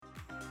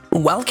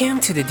Welcome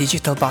to the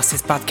Digital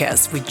Bosses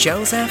Podcast with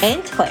Joseph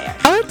and Claire.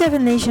 Our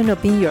definition of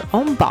being your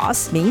own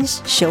boss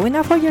means showing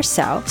up for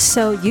yourself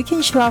so you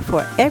can show up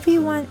for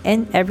everyone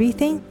and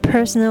everything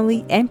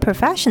personally and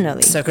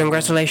professionally. So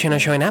congratulations on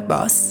showing up,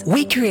 boss.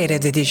 We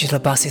created the Digital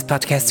Bosses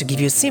Podcast to give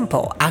you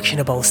simple,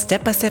 actionable,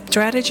 step-by-step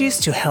strategies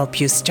to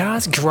help you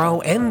start, grow,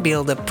 and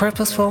build a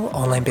purposeful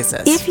online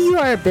business. If you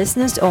are a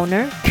business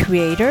owner,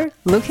 creator,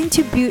 looking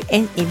to build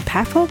an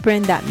impactful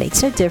brand that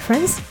makes a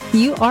difference,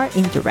 you are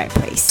in the right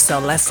place. So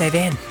let's dive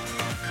in.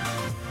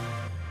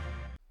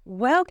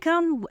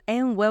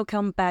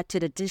 Welcome back to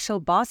the Digital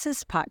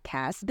Bosses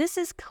Podcast. This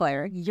is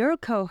Claire, your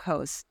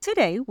co-host.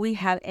 Today, we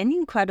have an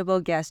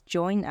incredible guest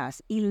join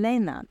us,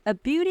 Yelena, a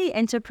beauty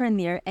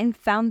entrepreneur and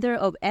founder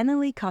of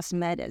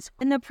Cosmetics,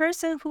 and a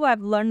person who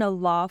I've learned a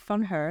lot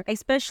from her,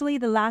 especially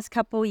the last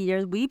couple of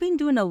years. We've been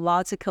doing a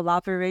lot of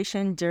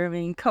collaboration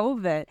during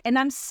COVID, and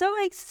I'm so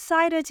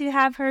excited to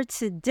have her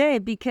today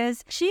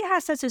because she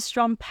has such a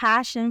strong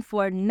passion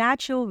for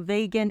natural,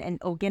 vegan, and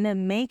organic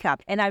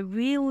makeup, and I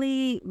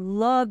really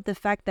love the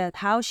fact that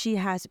how she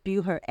has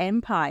built her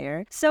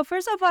empire. So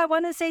first of all, I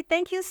want to say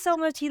thank you so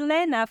much,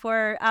 Yelena,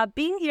 for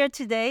being here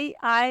today.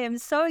 I am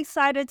so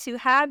excited to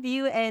have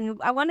you, and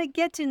I want to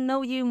get to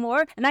know you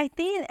more. And I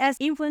think as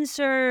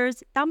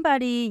influencers,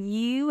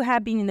 you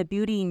have been in the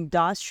beauty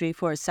industry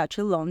for such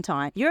a long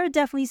time. You're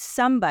definitely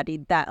somebody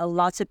that a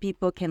lot of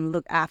people can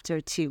look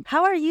after too.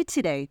 How are you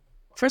today?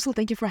 First of all,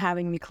 thank you for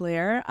having me,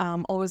 Claire.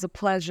 Always a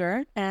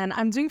pleasure. And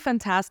I'm doing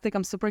fantastic.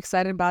 I'm super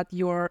excited about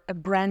your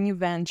brand new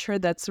venture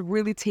that's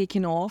really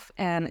taking off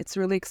and it's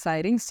really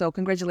exciting. So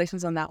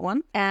congratulations on that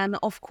one. And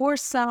of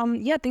course,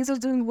 things are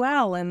doing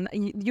well. And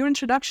your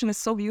introduction is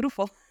so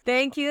beautiful.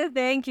 Thank you.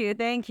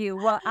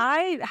 Well,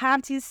 I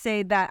have to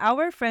say that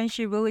our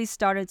friendship really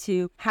started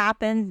to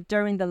happen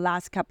during the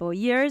last couple of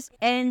years.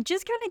 And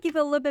just kind of give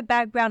a little bit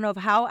background of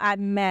how I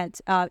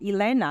met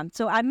Yelena.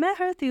 So I met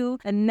her through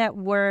a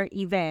network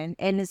event,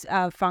 and it's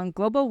from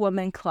Global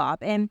Women Club.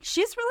 And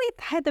she's really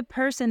had the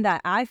person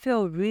that I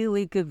feel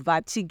really good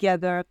vibe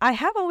together. I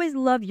have always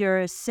loved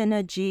your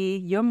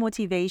synergy, your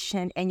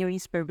motivation, and your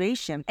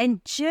inspiration.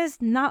 And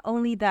just not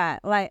only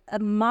that, like a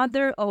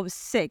mother of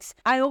 6,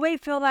 I always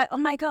feel like, oh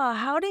my God,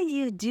 how do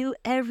you do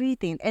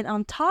everything? And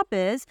on top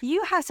is,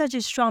 you have such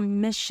a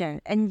strong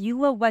mission and you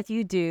love what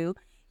you do.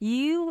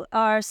 You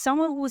are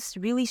someone who's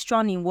really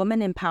strong in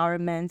women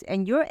empowerment,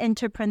 and your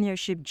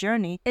entrepreneurship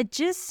journey, it's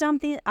just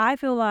something I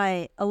feel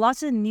like a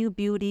lot of new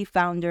beauty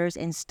founders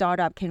and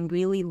startup can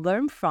really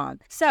learn from.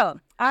 So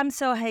I'm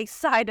so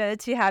excited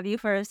to have you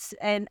first.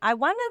 And I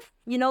want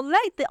to,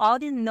 let the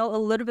audience know a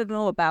little bit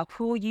more about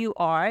who you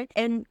are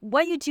and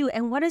what you do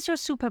and what is your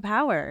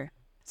superpower.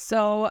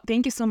 So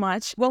thank you so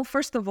much. Well,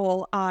 first of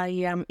all, I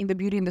am in the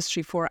beauty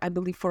industry for, I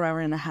believe, 4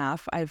 hours and a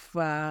half. I've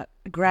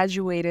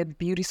graduated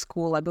beauty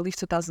school, I believe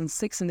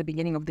 2006 in the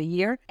beginning of the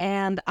year.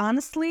 And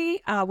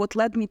honestly, what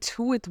led me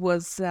to it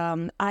was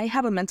I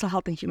have a mental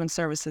health and human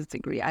services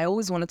degree. I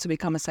always wanted to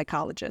become a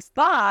psychologist.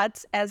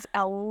 But as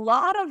a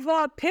lot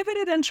of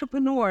pivoted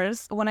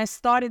entrepreneurs, when I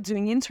started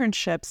doing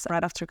internships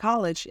right after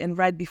college and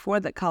right before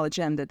that college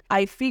ended,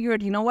 I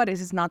figured, you know what,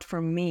 this is not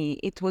for me.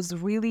 It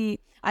was really...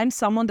 I'm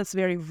someone that's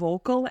very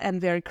vocal and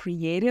very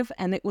creative,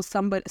 and it was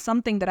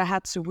something that I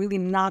had to really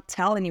not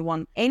tell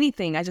anyone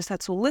anything. I just had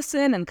to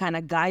listen and kind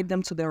of guide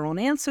them to their own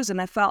answers.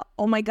 And I felt,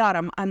 oh my God,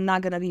 I'm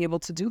not going to be able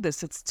to do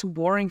this. It's too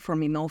boring for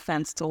me. No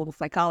offense to all the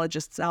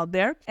psychologists out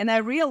there. And I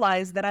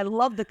realized that I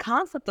love the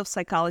concept of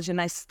psychology, and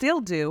I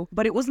still do,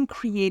 but it wasn't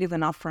creative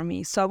enough for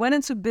me. So I went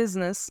into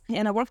business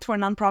and I worked for a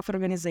nonprofit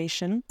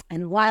organization.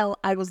 And while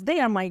I was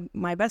there,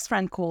 my best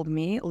friend called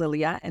me,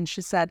 Lilia, and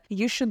she said,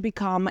 you should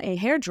become a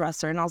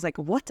hairdresser. And I was like,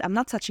 what? I'm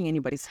not touching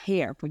anybody's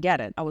hair.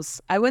 Forget it.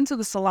 I went to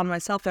the salon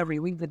myself every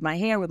week with my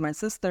hair, with my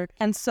sister.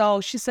 And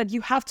so she said,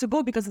 you have to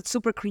go because it's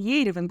super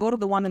creative, and go to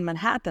the one in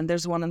Manhattan.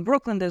 There's one in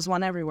Brooklyn. There's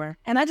one everywhere.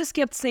 And I just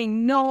kept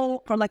saying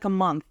no for like a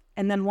month.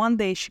 And then one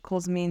day she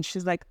calls me and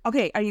she's like,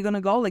 okay, are you going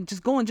to go? Like,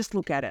 just go and just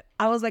look at it.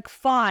 I was like,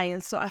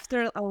 fine. So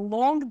after a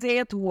long day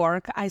at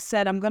work, I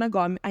said, I'm going to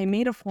go. I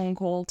made a phone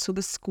call to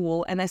the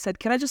school and I said,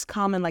 can I just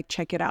come and like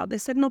check it out? They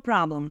said, no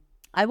problem.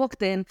 I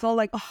walked in, felt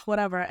like, oh,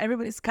 whatever.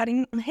 Everybody's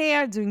cutting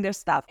hair, doing their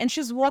stuff. And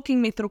she's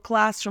walking me through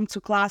classroom to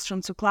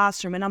classroom to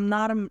classroom. And I'm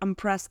not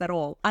impressed at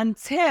all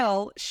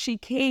until she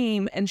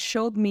came and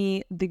showed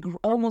me the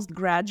almost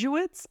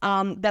graduates,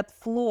 that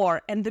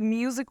floor, and the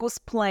music was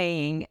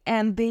playing.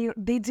 And they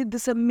did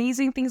this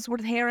amazing things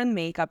with hair and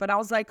makeup. And I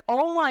was like,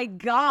 oh my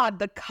God,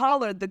 the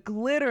color, the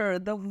glitter,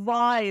 the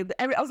vibe.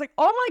 I was like,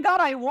 oh my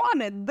God, I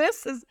want it.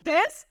 This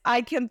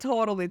I can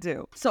totally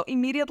do. So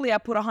immediately I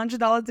put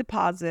 $100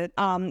 deposit.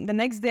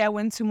 The next day I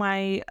went to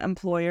my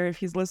employer, if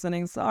he's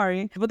listening,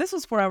 sorry, but this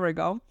was forever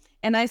ago.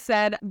 And I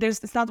said,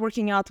 it's not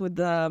working out with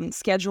the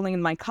scheduling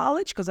in my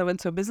college because I went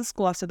to a business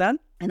school after that,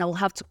 and I will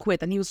have to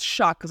quit. And he was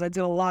shocked because I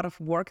did a lot of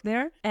work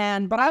there.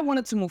 But I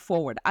wanted to move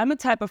forward. I'm a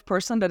type of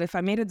person that if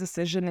I made a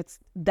decision,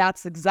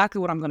 that's exactly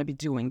what I'm going to be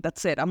doing.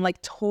 That's it. I'm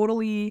like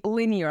totally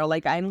linear.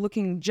 Like I'm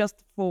looking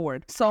just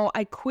forward. So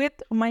I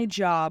quit my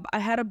job. I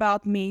had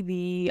about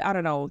maybe, I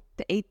don't know,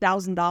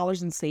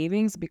 $8,000 in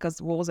savings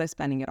because what was I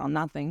spending it on?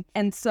 Nothing.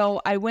 And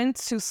so I went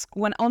to,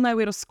 when on my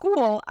way to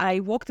school, I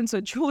walked into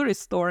a jewelry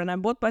store and I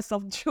bought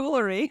myself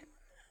jewelry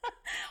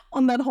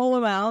on that whole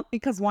amount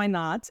because why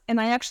not? And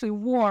I actually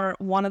wore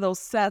one of those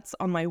sets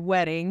on my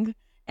wedding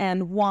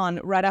and one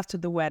right after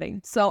the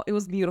wedding. So it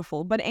was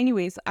beautiful. But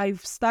anyways,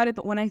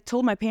 when I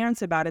told my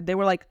parents about it, they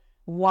were like,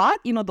 what?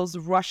 You know, those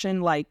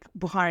Russian, like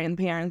Bukharian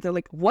parents, they're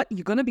like, what?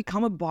 You're going to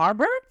become a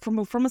barber from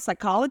a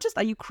psychologist?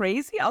 Are you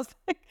crazy? I was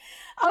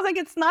like,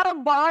 it's not a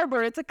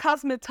barber. It's a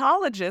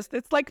cosmetologist.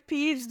 It's like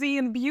PhD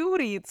in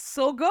beauty. It's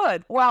so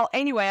good. Well,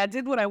 anyway, I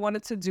did what I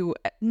wanted to do.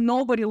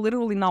 Nobody,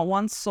 literally not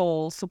one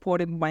soul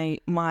supported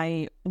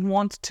my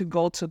want to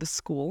go to the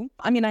school.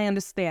 I mean, I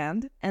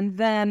understand. And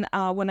then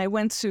when I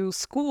went to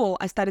school,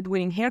 I started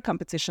winning hair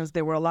competitions.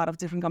 There were a lot of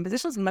different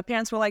competitions. And my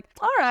parents were like,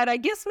 all right, I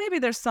guess maybe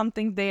there's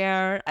something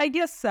there. I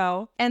guess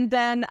so. And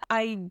then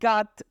I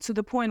got to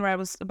the point where I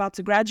was about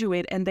to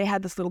graduate and they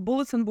had this little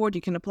bulletin board.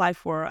 You can apply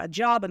for a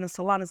job in a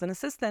salon as an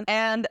assistant.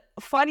 And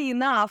funny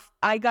enough,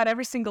 I got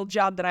every single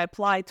job that I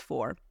applied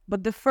for.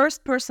 But the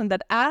first person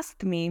that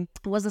asked me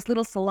was this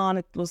little salon.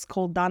 It was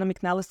called Donna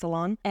McNally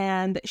Salon.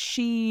 And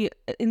she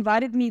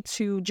invited me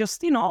to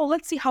just,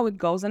 let's see how it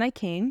goes. And I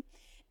came.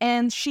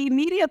 And she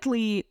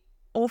immediately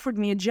offered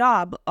me a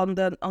job on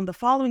the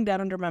following day, I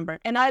don't remember.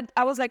 And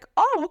I was like,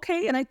 oh,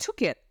 okay. And I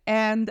took it.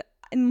 And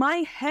in my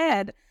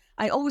head,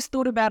 I always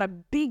thought about a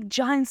big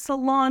giant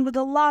salon with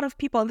a lot of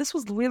people. This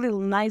was really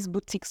nice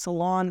boutique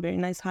salon, very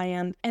nice high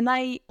end. And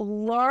I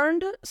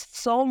learned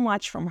so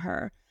much from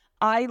her.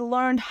 I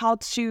learned how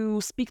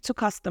to speak to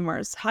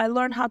customers. I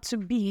learned how to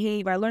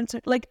behave. I learned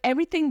to, like,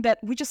 everything that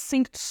we just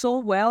synced so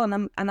well.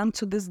 And I'm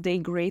to this day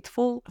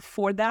grateful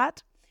for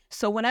that.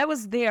 So when I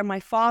was there,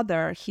 my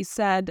father, he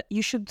said,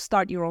 you should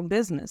start your own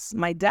business.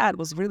 My dad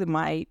was really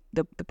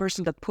the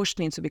person that pushed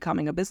me into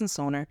becoming a business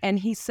owner. And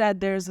he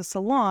said, there's a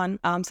salon.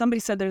 Somebody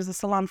said there's a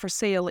salon for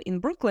sale in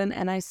Brooklyn.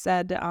 And I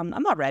said, I'm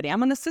not ready.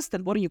 I'm an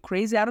assistant. What are you,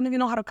 crazy? I don't even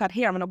know how to cut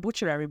hair. I'm going to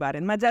butcher everybody.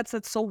 And my dad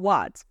said, so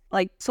what?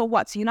 Like, so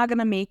what? So you're not going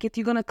to make it.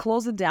 You're going to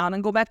close it down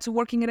and go back to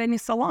working at any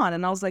salon.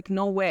 And I was like,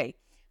 no way.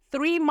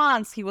 3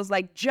 months, he was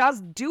like,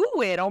 just do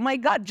it. Oh my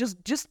God,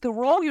 just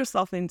throw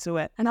yourself into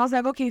it. And I was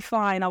like, okay,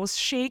 fine. I was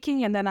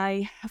shaking. And then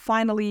I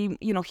finally,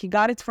 he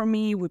got it for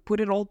me. We put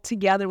it all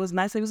together. It was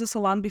nice. I was a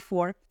salon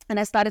before. And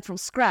I started from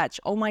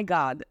scratch. Oh my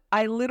God.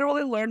 I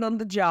literally learned on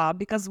the job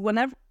because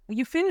whenever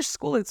you finish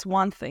school, it's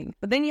one thing,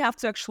 but then you have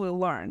to actually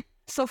learn.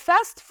 So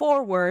fast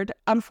forward,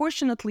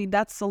 unfortunately,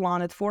 that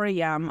salon at 4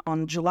 a.m.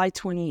 on July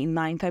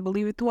 29th, I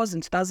believe it was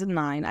in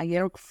 2009, I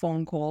get a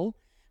phone call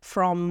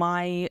from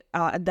my,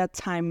 at that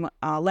time,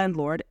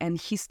 landlord, and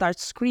he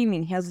starts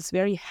screaming. He has this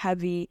very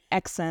heavy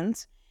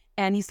accent,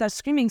 and he starts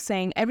screaming,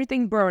 saying,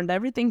 everything burned.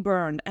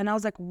 And I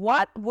was like,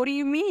 what? What do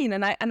you mean?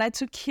 And I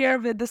took care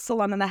of it, this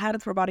salon, and I had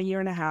it for about a year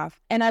and a half,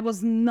 and I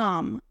was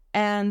numb.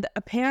 And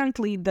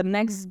apparently the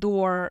next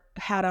door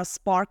had a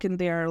spark in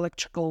their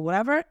electrical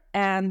whatever,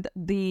 and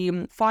the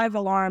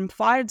 5-alarm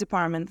fire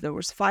department, there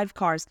was 5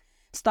 cars,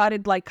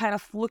 started like kind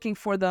of looking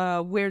for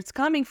where it's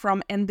coming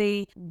from, and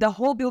the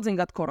whole building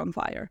got caught on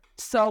fire.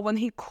 So when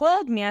he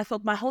called me, I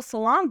thought my whole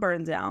salon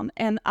burned down,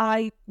 and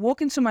I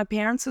walk into my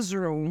parents'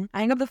 room. I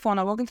hang up the phone.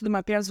 I walk into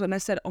my parents' room, and I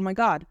said, oh my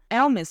God,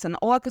 Elmis. And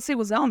all I could say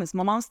was Elmis.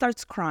 My mom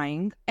starts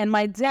crying, and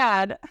my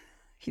dad,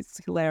 he's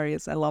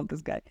hilarious. I love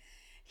this guy.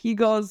 He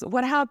goes,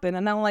 what happened?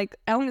 And I'm like,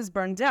 Elmis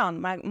burned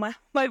down. My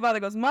father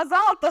goes,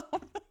 Mazal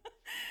tov.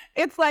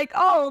 It's like,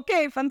 oh,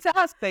 okay,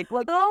 fantastic.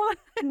 Like, oh,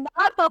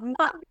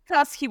 not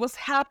because he was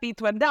happy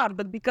it went down,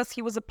 but because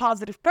he was a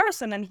positive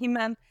person, and he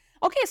meant,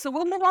 okay, so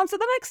we'll move on to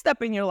the next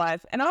step in your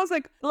life. And I was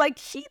like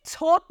he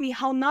taught me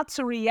how not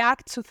to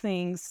react to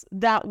things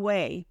that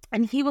way.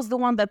 And he was the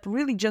one that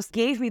really just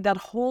gave me that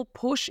whole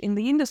push in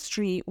the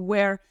industry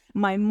where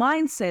my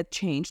mindset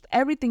changed.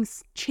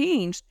 Everything's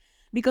changed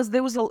because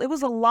it was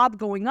a lot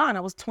going on. I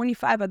was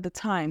 25 at the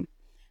time.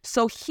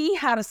 So he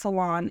had a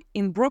salon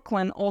in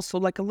Brooklyn, also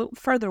like a little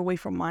further away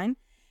from mine.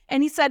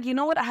 And he said, you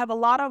know what? I have a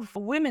lot of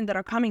women that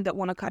are coming that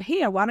want to cut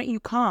hair. Why don't you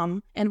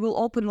come and we'll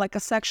open like a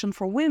section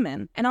for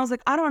women? And I was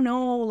like, I don't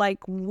know, like,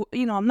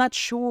 I'm not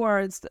sure.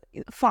 It's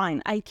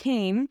fine. I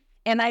came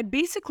and I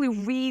basically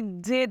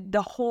redid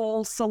the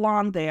whole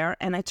salon there,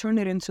 and I turned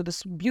it into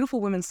this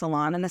beautiful women's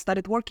salon, and I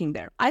started working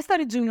there. I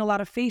started doing a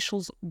lot of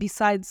facials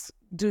besides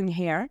doing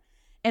hair.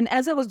 And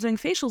as I was doing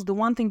facials, the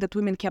one thing that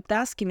women kept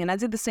asking me, and I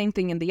did the same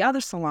thing in the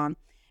other salon,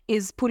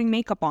 is putting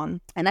makeup on.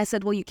 And I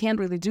said, well, you can't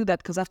really do that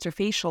because after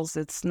facials,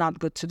 it's not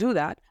good to do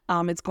that.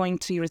 It's going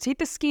to irritate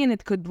the skin.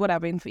 It could,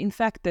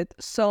 infect it.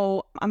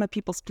 So I'm a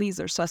people's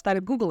pleaser. So I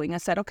started Googling. I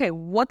said, okay,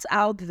 what's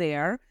out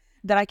there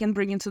that I can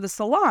bring into the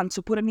salon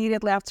to put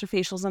immediately after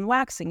facials and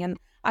waxing. And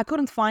I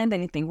couldn't find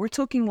anything. We're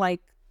talking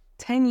like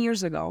 10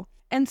 years ago.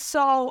 And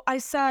so I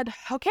said,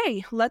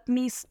 okay, let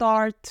me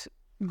start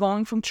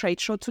going from trade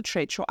show to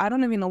trade show. I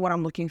don't even know what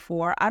I'm looking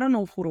for. I don't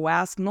know who to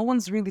ask. No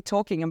one's really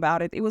talking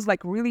about it. It was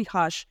like really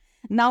hush.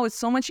 Now it's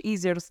so much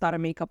easier to start a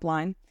makeup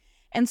line.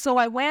 And so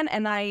I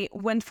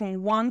went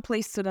from one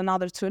place to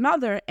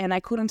another, and I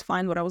couldn't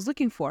find what I was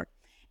looking for.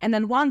 And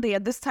then one day,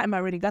 at this time, I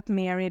already got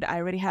married. I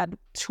already had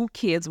 2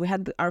 kids. We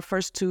had our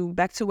first 2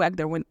 back to back.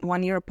 They were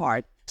 1 year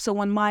apart. So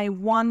when my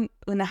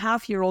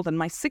 1.5-year-old and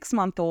my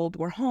 6-month-old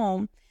were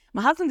home,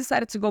 my husband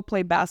decided to go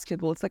play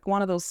basketball. It's like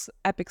one of those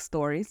epic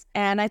stories.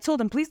 And I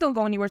told him, please don't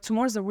go anywhere.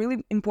 Tomorrow's a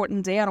really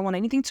important day. I don't want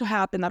anything to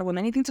happen. I don't want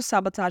anything to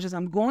sabotage us.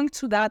 I'm going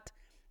to that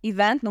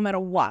event no matter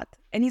what.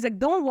 And he's like,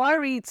 don't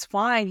worry, it's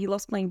fine. He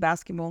loves playing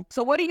basketball.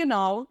 So what do you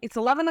know? It's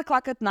 11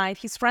 o'clock at night.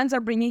 His friends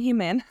are bringing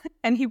him in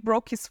and he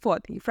broke his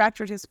foot. He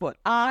fractured his foot.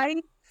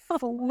 I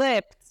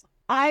flipped.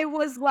 I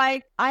was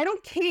like, I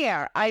don't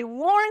care. I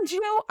warned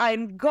you.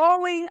 I'm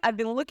going. I've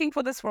been looking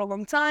for this for a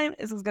long time.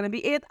 This is going to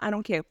be it. I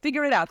don't care.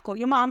 Figure it out. Call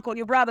your mom, call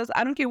your brothers.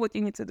 I don't care what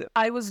you need to do.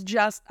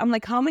 I'm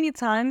like, how many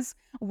times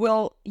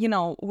will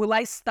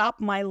I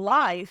stop my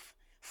life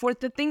for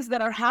the things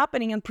that are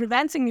happening and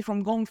preventing me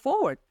from going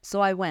forward?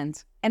 So I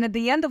went. And at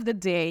the end of the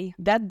day,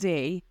 that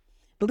day,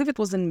 I believe it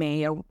was in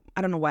May, or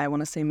I don't know why I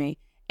want to say May.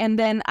 And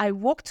then I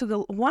walked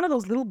to one of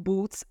those little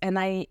booths, and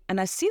I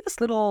see this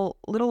little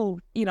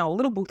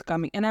booth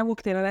coming. And I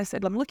walked in and I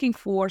said, I'm looking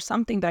for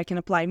something that I can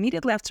apply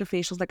immediately after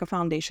facials, like a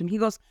foundation. He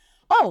goes,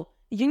 oh,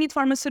 you need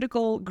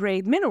pharmaceutical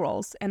grade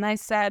minerals. And I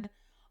said,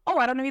 oh,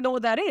 I don't even know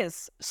what that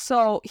is.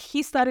 So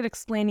he started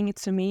explaining it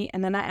to me.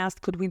 And then I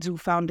asked, could we do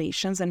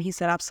foundations? And he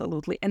said,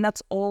 absolutely. And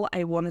that's all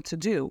I wanted to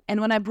do.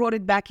 And when I brought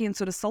it back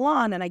into the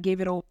salon and I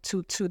gave it all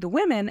to the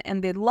women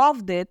and they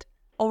loved it,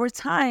 over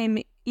time,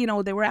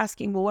 they were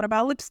asking, well, what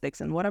about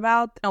lipsticks and what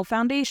about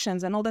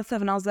foundations and all that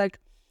stuff? And I was like,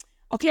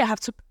 okay, I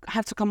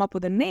have to come up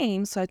with a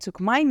name. So I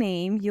took my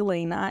name,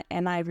 Yelena,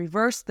 and I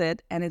reversed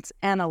it, and it's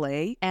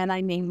Anale, and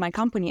I named my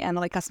company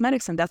Anale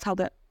Cosmetics, and that's how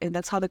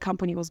the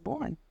company was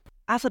born.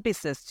 As a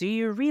business, do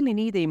you really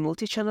need a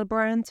multi-channel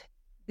brand?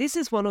 This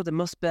is one of the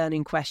most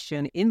burning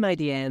questions in my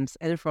DMs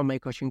and from my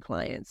coaching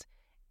clients.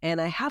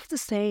 And I have to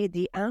say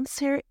the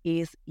answer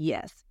is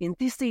yes. In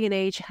this day and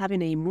age,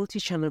 having a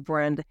multi-channel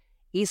brand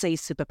is a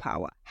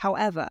superpower.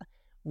 However,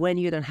 when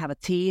you don't have a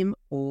team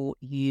or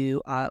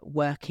you are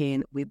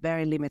working with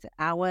very limited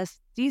hours,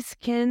 this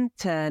can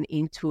turn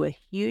into a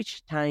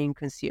huge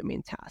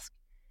time-consuming task,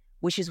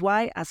 which is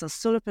why as a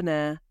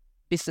solopreneur,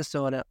 business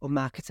owner, or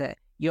marketer,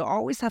 you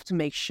always have to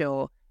make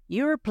sure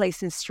you're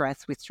replacing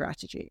stress with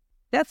strategy.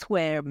 That's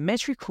where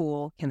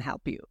Metricool can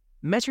help you.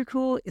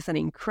 Metricool is an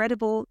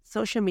incredible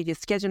social media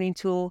scheduling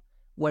tool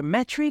where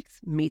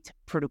metrics meet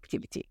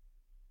productivity.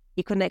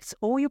 It connects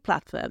all your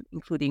platforms,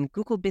 including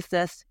Google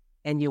Business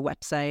and your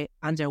website,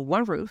 under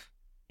one roof.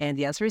 And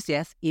the answer is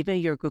yes, even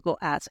your Google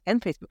ads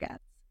and Facebook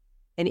ads.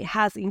 And it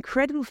has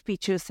incredible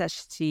features such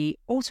as the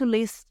Auto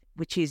List,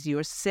 which is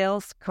your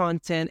sales,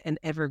 content, and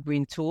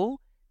evergreen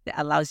tool that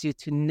allows you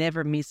to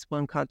never miss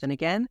one content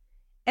again.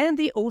 And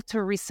the Auto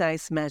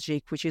Resize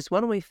Magic, which is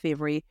one of my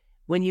favorite,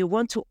 when you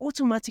want to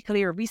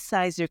automatically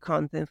resize your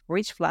content for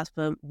each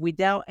platform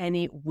without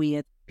any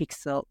weird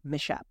pixel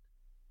mishap.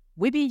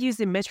 We've been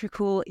using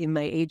Metricool in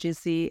my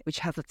agency, which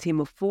has a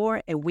team of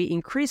 4, and we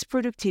increase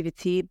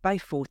productivity by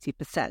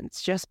 40%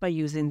 just by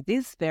using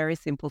this very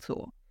simple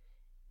tool.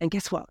 And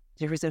guess what?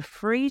 There is a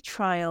free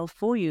trial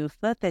for you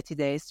for 30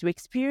 days to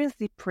experience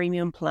the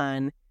premium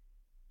plan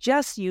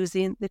just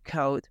using the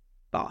code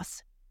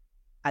BOSS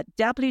at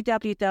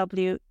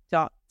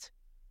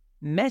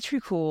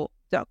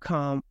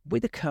www.metricool.com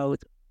with the code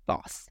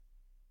BOSS.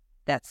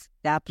 That's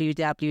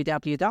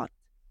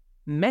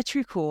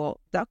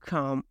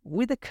www.metricool.com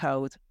with the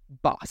code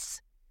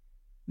BOSS.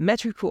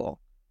 Metricool,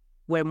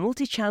 where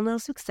multi-channel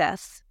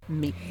success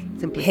meets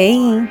simplicity.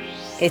 Hey,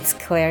 it's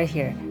Claire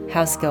here.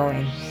 How's it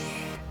going?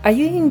 Are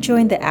you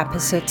enjoying the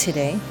episode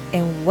today?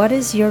 And what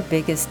is your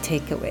biggest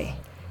takeaway?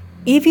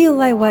 If you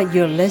like what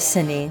you're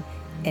listening,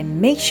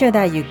 and make sure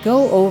that you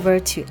go over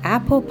to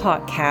Apple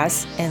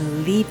Podcasts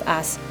and leave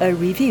us a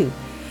review.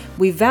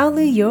 We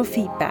value your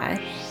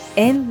feedback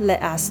and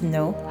let us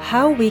know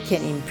how we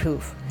can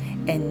improve.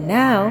 And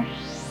now,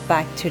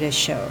 back to the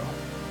show.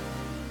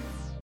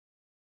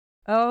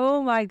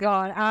 Oh my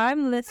God,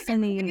 I'm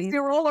listening. It's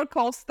a roller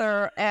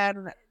coaster,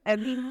 and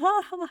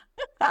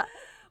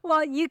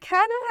Well, you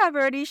kind of have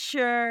already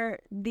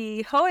shared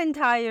the whole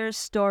entire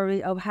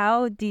story of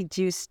how did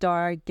you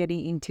start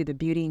getting into the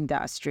beauty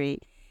industry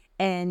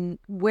and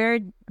where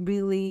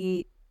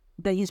really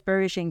the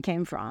inspiration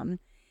came from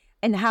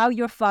and how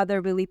your father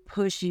really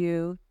pushed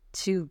you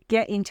to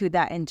get into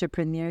that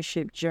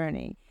entrepreneurship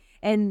journey.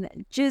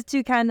 And just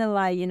to kind of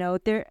like,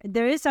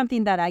 there is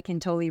something that I can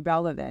totally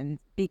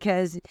relevant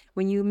because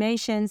when you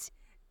mentioned,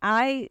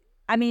 I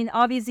I mean,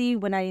 obviously,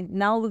 when I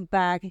now look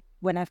back,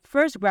 when I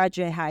first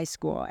graduated high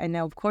school, and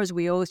then of course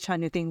we always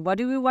trying to think, what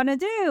do we want to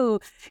do,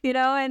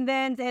 And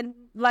then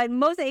like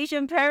most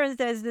Asian parents,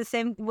 there's the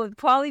same, would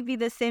probably be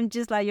the same,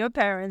 just like your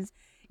parents.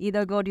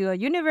 Either go to a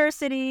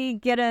university,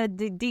 get a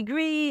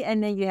degree,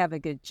 and then you have a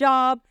good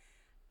job,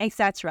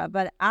 etc.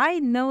 But I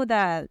know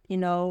that,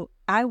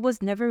 I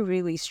was never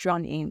really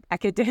strong in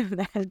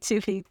academia,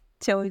 to be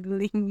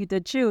telling you the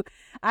truth.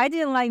 I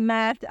didn't like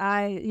math.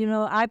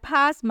 I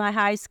passed my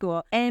high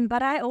school,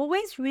 but I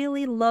always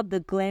really loved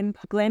the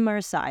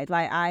glamour side.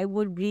 Like I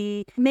would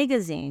read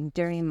magazine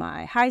during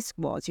my high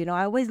school.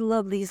 I always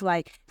loved these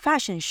like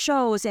fashion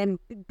shows and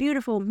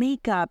beautiful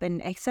makeup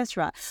and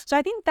etc. So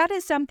I think that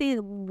is something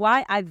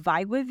why I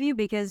vibe with you,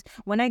 because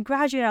when I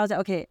graduated, I was like,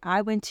 okay,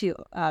 I went to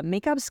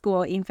makeup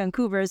school in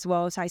Vancouver as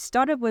well. So I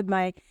started with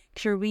my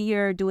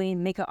career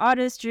doing makeup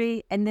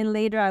artistry, and then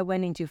later I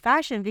went into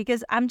fashion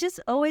because I'm just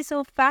always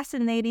so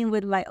fascinating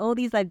with like all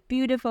these like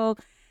beautiful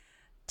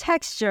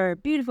texture,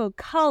 beautiful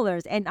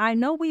colors. And I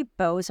know we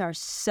both are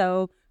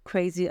so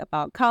crazy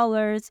about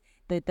colors,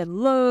 the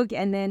look.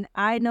 And then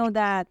I know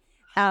that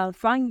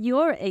from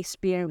your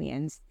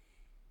experience,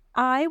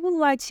 I would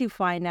like to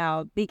find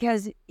out,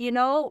 because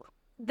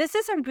this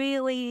is a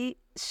really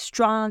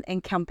strong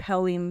and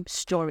compelling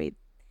story,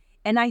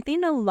 and I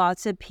think that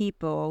lots of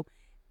people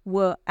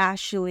will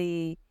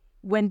actually,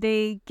 when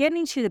they get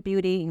into the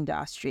beauty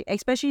industry,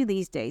 especially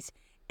these days,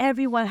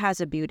 everyone has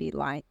a beauty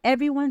line.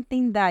 Everyone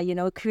thinks that,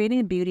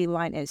 creating a beauty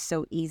line is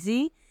so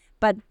easy,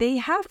 but they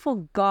have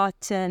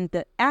forgotten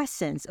the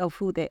essence of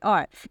who they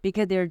are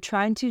because they're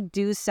trying to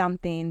do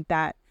something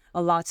that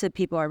a lot of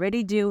people are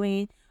already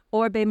doing,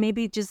 or they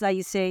maybe just like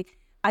you say,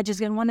 I just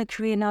gonna want to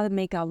create another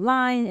makeup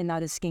line,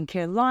 another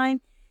skincare line.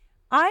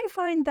 I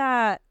find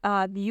that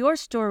your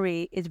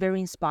story is very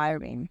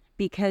inspiring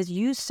because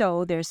you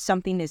saw there's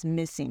something is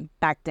missing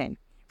back then,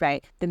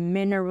 right? The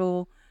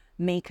mineral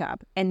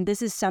makeup. And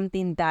this is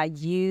something that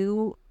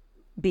you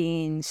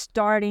been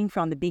starting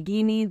from the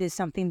beginning. This is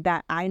something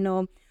that I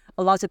know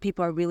a lot of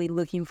people are really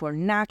looking for,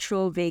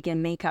 natural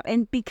vegan makeup.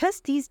 And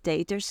because these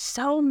days, there's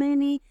so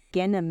many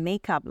vegan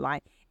makeup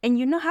line. And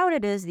you know how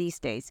it is these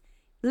days.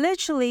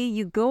 Literally,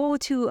 you go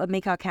to a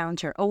makeup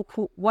counter or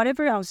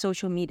whatever on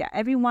social media,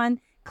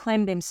 everyone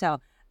claim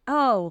themselves,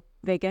 oh,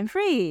 vegan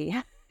free,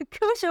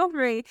 kosher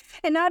free,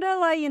 and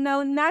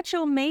other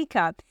natural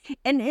makeup.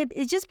 And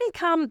it just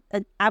become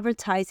an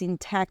advertising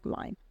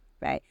tagline,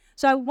 right?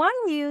 So I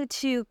want you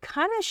to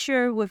kind of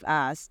share with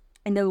us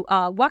and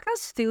walk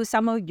us through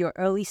some of your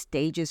early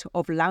stages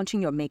of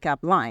launching your makeup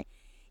line.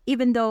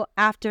 Even though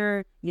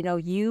after,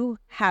 you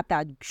have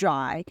that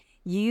drive,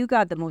 you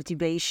got the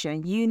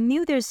motivation, you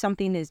knew there's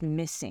something is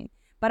missing.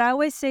 But I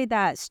always say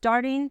that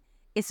starting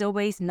is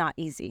always not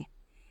easy,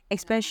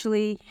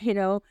 especially,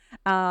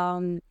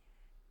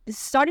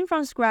 starting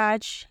from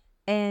scratch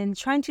and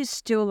trying to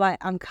still like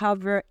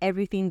uncover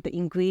everything, the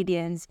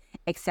ingredients,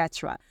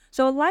 etc.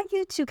 So I'd like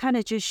you to kind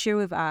of just share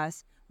with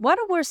us, what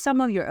were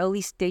some of your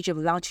early stage of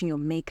launching your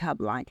makeup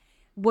line?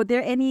 Were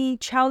there any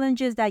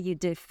challenges that you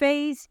did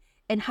face?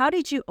 And how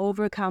did you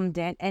overcome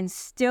that and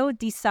still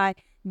decide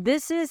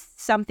this is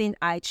something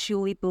I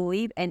truly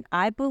believe, and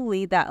I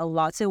believe that a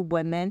lot of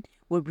women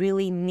would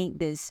really need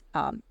this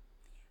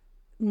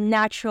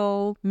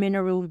natural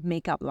mineral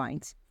makeup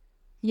lines?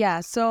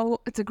 Yeah,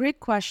 so it's a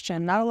great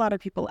question. Not a lot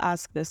of people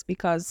ask this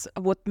because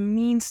what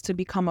means to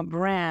become a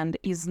brand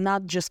is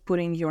not just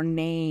putting your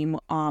name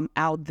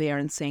out there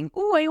and saying,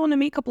 oh, I own a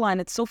makeup line.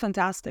 It's so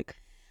fantastic.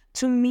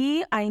 To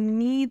me, I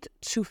need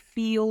to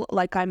feel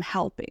like I'm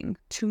helping.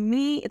 To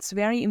me, it's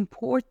very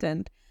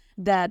important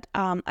that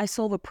I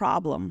solve a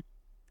problem.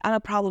 I'm a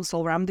problem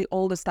solver. I'm the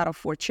oldest out of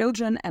 4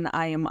 children, and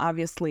I am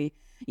obviously,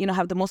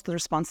 have the most of the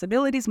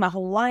responsibilities my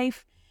whole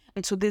life.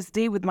 And to this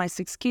day with my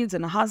 6 kids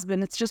and a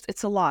husband,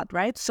 it's a lot,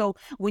 right? So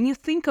when you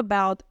think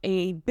about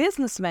a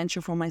business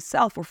venture for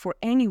myself or for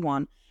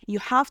anyone, you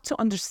have to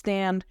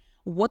understand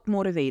what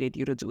motivated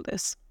you to do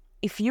this.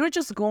 If you're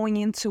just going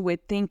into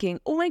it thinking,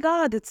 oh my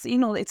God, it's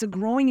a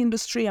growing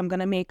industry, I'm going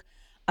to make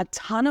a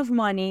ton of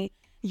money.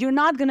 You're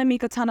not going to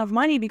make a ton of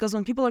money, because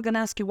when people are going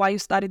to ask you why you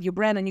started your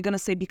brand and you're going to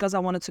say, because I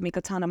wanted to make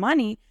a ton of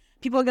money,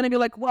 people are going to be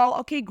like, well,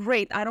 okay,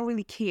 great. I don't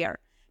really care.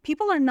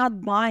 People are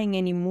not buying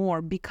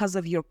anymore because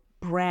of your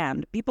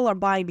brand. People are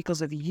buying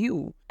because of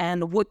you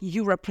and what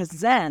you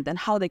represent and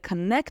how they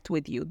connect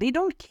with you. They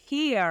don't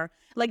care.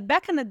 Like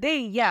back in the day,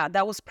 yeah,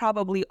 that was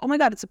probably, oh my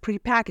God, it's a pretty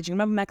packaging.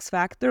 Remember Max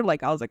Factor?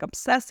 Like I was like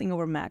obsessing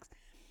over Max.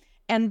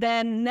 And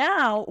then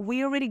now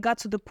we already got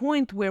to the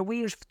point where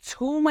we have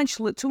too many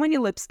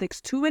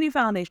lipsticks, too many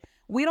foundations.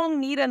 We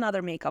don't need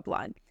another makeup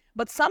line.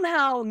 But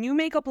somehow new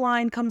makeup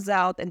line comes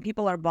out and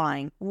people are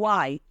buying.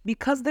 Why?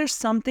 Because there's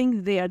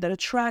something there that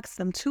attracts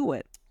them to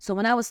it. So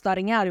when I was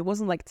starting out, it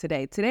wasn't like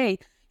today. Today,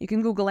 you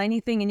can Google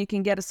anything and you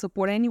can get a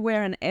support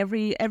anywhere, and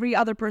every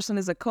other person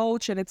is a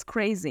coach, and it's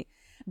crazy.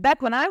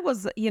 Back when I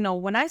was,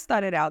 when I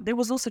started out, there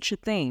was no such a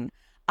thing.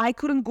 I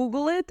couldn't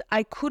Google it.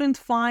 I couldn't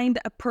find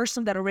a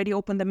person that already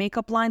opened the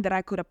makeup line that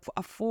I could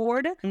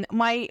afford.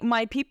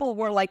 My people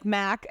were like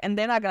Mac, and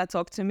they're not gonna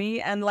talk to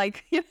me, and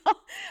like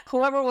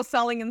whoever was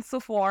selling in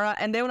Sephora,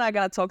 and they were not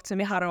gonna talk to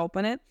me how to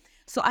open it.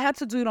 So I had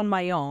to do it on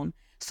my own.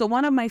 So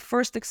one of my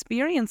first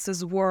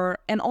experiences were,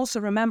 and also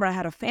remember, I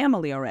had a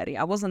family already.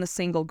 I wasn't a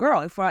single girl.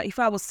 If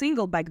I was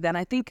single back then,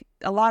 I think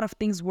a lot of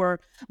things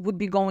would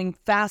be going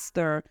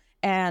faster,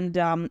 and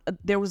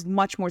there was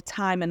much more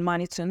time and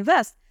money to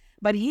invest.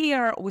 But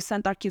here we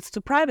sent our kids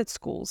to private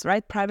schools,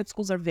 right? Private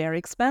schools are very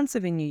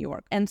expensive in New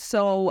York, and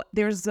so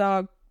there's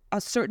a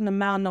certain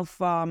amount of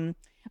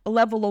a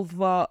level of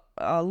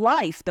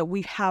life that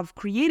we have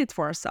created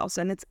for ourselves,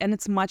 and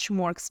it's much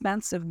more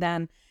expensive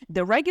than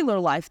the regular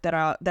life that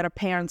our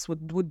parents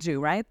would do,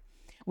 right,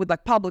 with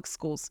like public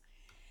schools.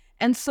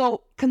 And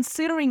so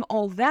considering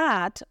all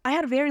that, I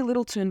had very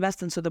little to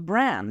invest into the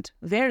brand,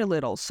 very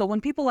little. So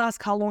when people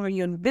ask how long are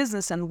you in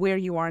business and where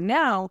you are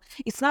now,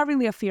 it's not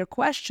really a fair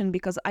question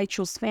because I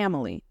chose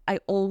family. I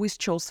always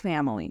chose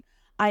family.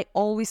 I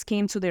always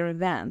came to their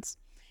events.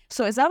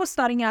 So as I was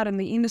starting out in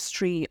the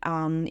industry,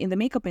 in the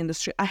makeup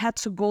industry, I had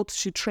to go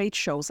to trade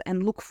shows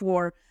and look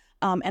for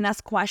and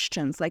ask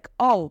questions like,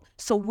 oh,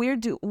 so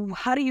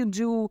how do you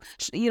do,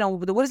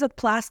 what is that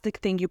plastic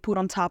thing you put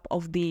on top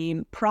of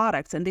the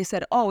products? And they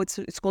said, oh, it's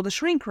called a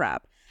shrink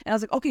wrap. And I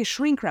was like, okay,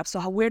 shrink wrap.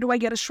 So where do I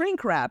get a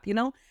shrink wrap?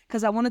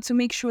 Because I wanted to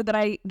make sure that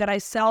I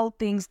sell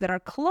things that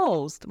are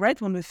closed, right,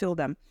 when we fill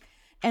them.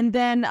 And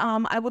then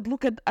I would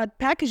look at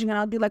packaging and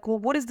I'd be like, well,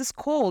 what is this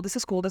called? This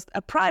is called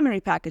a primary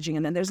packaging.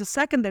 And then there's a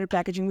secondary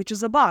packaging, which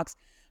is a box.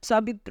 So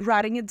I'd be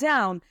writing it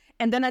down.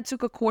 And then I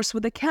took a course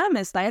with a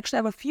chemist. I actually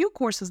have a few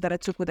courses that I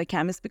took with a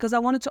chemist because I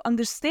wanted to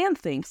understand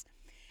things.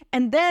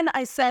 And then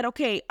I said,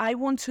 okay, I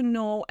want to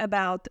know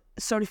about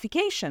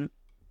certification.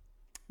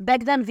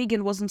 Back then,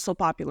 vegan wasn't so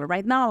popular.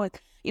 Right now,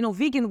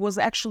 vegan was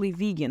actually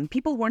vegan.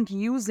 People weren't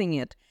using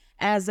it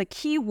as a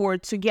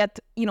keyword to get,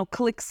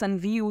 clicks and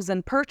views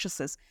and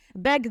purchases.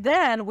 Back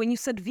then, when you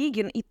said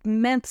vegan, it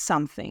meant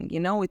something,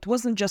 it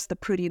wasn't just a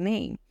pretty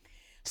name.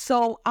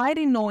 So I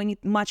didn't know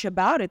much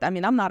about it. I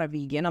mean, I'm not a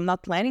vegan. I'm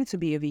not planning to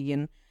be a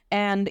vegan.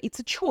 And it's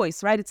a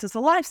choice, right? It's a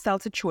lifestyle.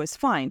 It's a choice.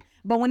 Fine.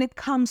 But when it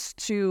comes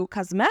to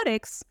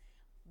cosmetics,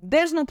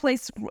 there's no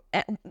place,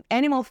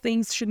 animal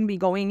things shouldn't be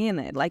going in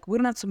it. Like, we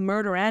don't have to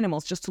murder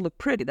animals just to look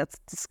pretty. That's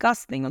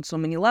disgusting on so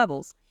many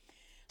levels.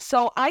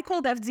 So I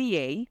called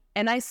FDA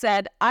and I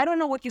said, I don't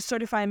know what you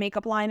certify a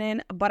makeup line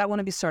in, but I want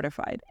to be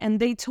certified.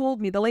 And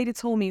the lady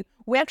told me,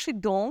 we actually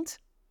don't.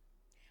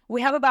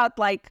 We have about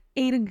like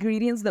 8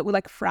 ingredients that we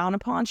like frown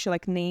upon. She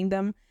like named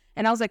them.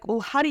 And I was like, well,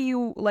 how do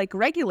you like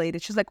regulate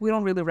it? She's like, we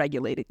don't really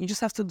regulate it. You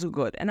just have to do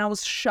good. And I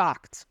was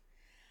shocked.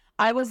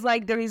 I was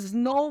like, there is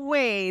no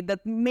way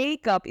that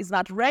makeup is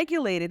not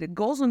regulated. It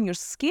goes on your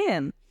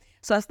skin.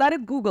 So I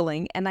started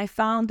Googling and I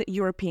found the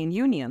European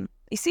Union.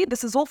 You see,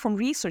 this is all from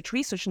research,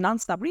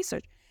 nonstop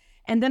research.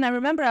 And then I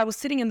remember I was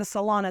sitting in the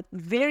salon at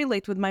very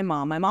late with my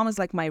mom. My mom is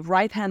like my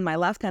right hand, my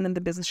left hand in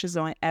the business. She's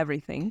doing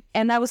everything.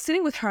 And I was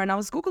sitting with her and I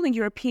was Googling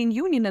European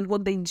Union and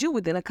what they do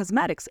within the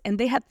cosmetics. And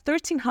they had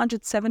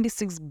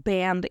 1,376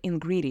 banned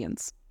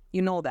ingredients.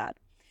 You know that.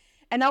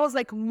 And I was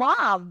like,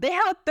 Mom, they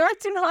have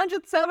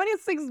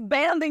 1,376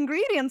 banned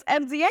ingredients.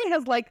 FDA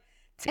has like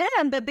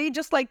 10 that they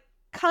just like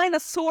kind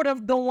of sort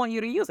of don't want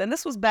you to use. And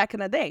this was back in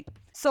the day.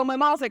 So my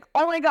mom was like,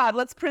 oh my God,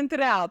 let's print it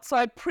out. So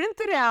I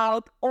printed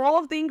out all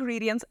of the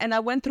ingredients and I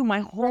went through my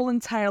whole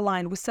entire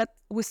line.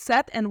 We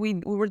sat and we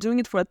were doing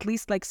it for at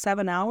least like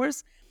 7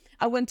 hours.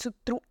 I went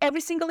through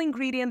every single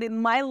ingredient in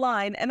my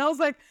line and I was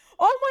like,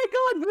 oh my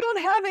God, we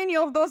don't have any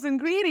of those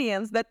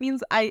ingredients. That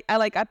means I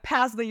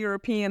passed the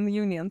European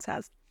Union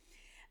test.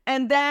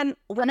 And then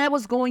when I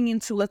was going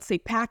into, let's say,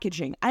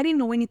 packaging, I didn't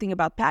know anything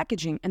about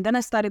packaging. And then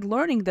I started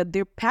learning that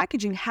their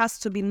packaging has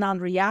to be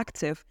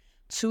non-reactive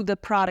to the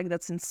product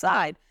that's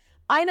inside.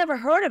 I never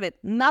heard of it.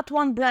 Not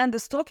one brand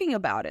is talking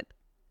about it,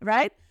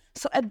 right?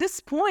 So at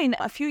this point,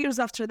 a few years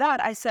after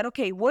that, I said,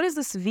 okay, what is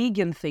this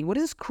vegan thing? What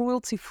is this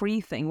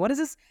cruelty-free thing? What is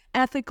this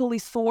ethically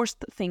sourced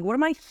thing? What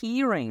am I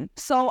hearing?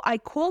 So I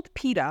called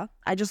PETA.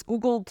 I just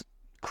Googled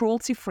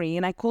cruelty-free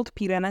and I called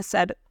PETA and I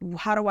said,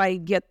 how do I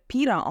get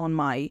PETA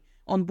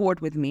on board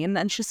with me? And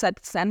then she said,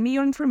 send me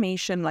your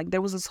information. Like,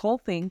 there was this whole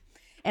thing.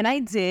 And I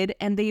did,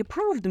 and they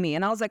approved me.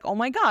 And I was like, oh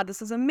my God,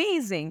 this is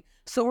amazing.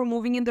 So we're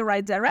moving in the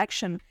right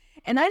direction.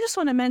 And I just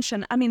want to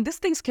mention, I mean, these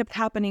things kept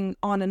happening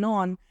on and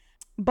on.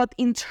 But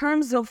in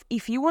terms of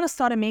if you want to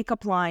start a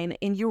makeup line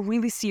and you're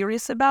really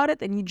serious about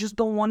it and you just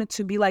don't want it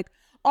to be like,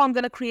 oh, I'm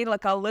going to create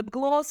like a lip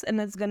gloss and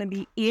it's going to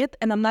be it.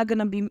 And I'm not going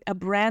to be a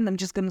brand. I'm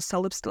just going to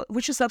sell lipstick,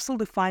 which is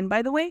absolutely fine,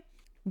 by the way.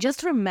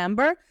 Just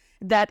remember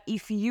that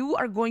if you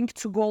are going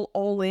to go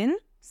all in,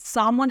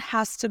 someone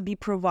has to be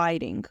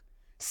providing.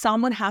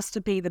 Someone has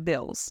to pay the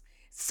bills.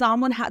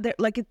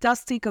 It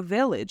does take a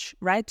village,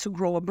 right, to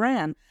grow a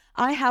brand.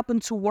 I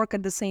happen to work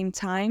at the same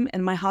time,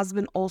 and my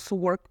husband also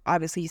worked.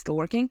 Obviously, he's still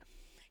working.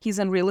 He's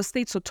in real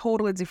estate, so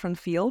totally different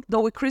field.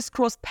 Though we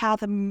crisscrossed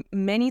path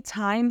many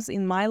times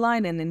in my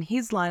line and in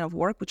his line of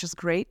work, which is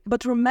great.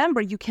 But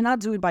remember, you cannot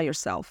do it by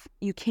yourself.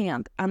 You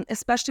can't.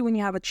 Especially when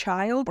you have a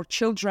child or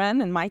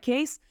children, in my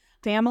case,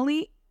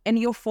 family, and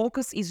your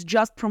focus is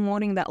just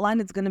promoting that line,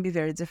 it's going to be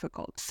very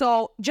difficult.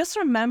 So just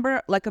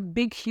remember, like a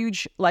big,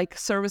 huge, like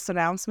service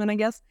announcement, I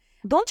guess,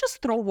 don't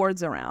just throw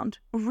words around.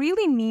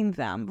 Really mean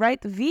them,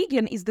 right?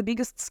 Vegan is the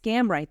biggest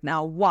scam right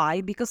now.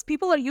 Why? Because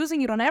people are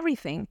using it on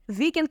everything.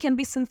 Vegan can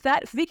be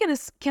synthetic.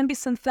 Can be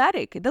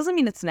synthetic. It doesn't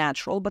mean it's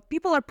natural, but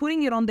people are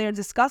putting it on their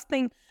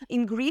disgusting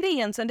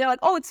ingredients, and they're like,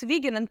 oh, it's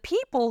vegan. And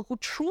people who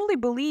truly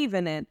believe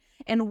in it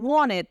and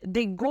want it,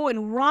 they go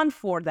and run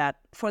for that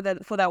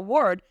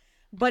word.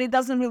 But it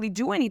doesn't really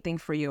do anything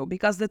for you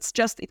because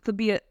it could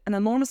be an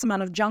enormous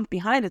amount of junk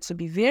behind it. So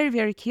be very,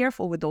 very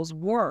careful with those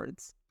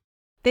words.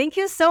 Thank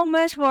you so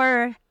much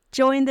for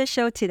joining the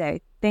show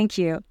today. Thank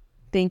you.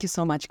 Thank you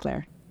so much,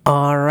 Claire.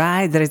 All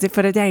right, that is it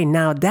for today.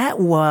 Now, that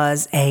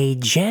was a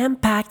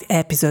jam-packed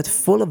episode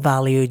full of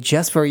value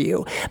just for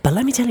you. But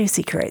let me tell you a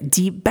secret.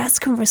 The best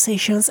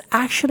conversations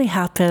actually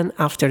happen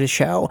after the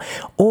show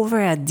over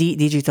at the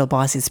Digital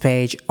Bosses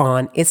page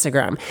on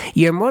Instagram.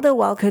 You're more than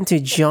welcome to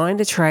join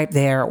the tribe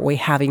there. We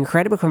have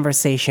incredible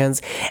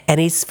conversations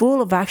and it's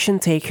full of action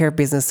taker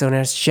business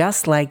owners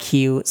just like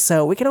you.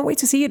 So we cannot wait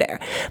to see you there.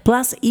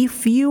 Plus,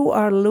 if you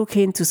are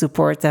looking to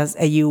support us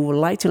and you would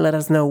like to let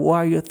us know what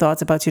are your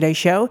thoughts about today's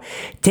show,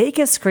 take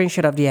a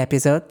screenshot of the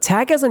episode,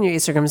 tag us on your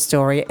Instagram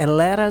story, and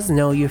let us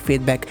know your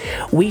feedback.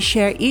 We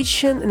share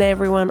each and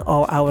every one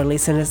of our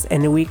listeners,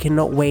 and we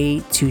cannot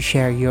wait to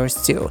share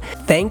yours too.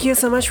 Thank you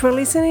so much for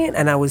listening,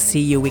 and I will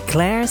see you with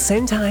Claire,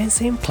 same time,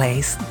 same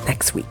place,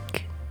 next week.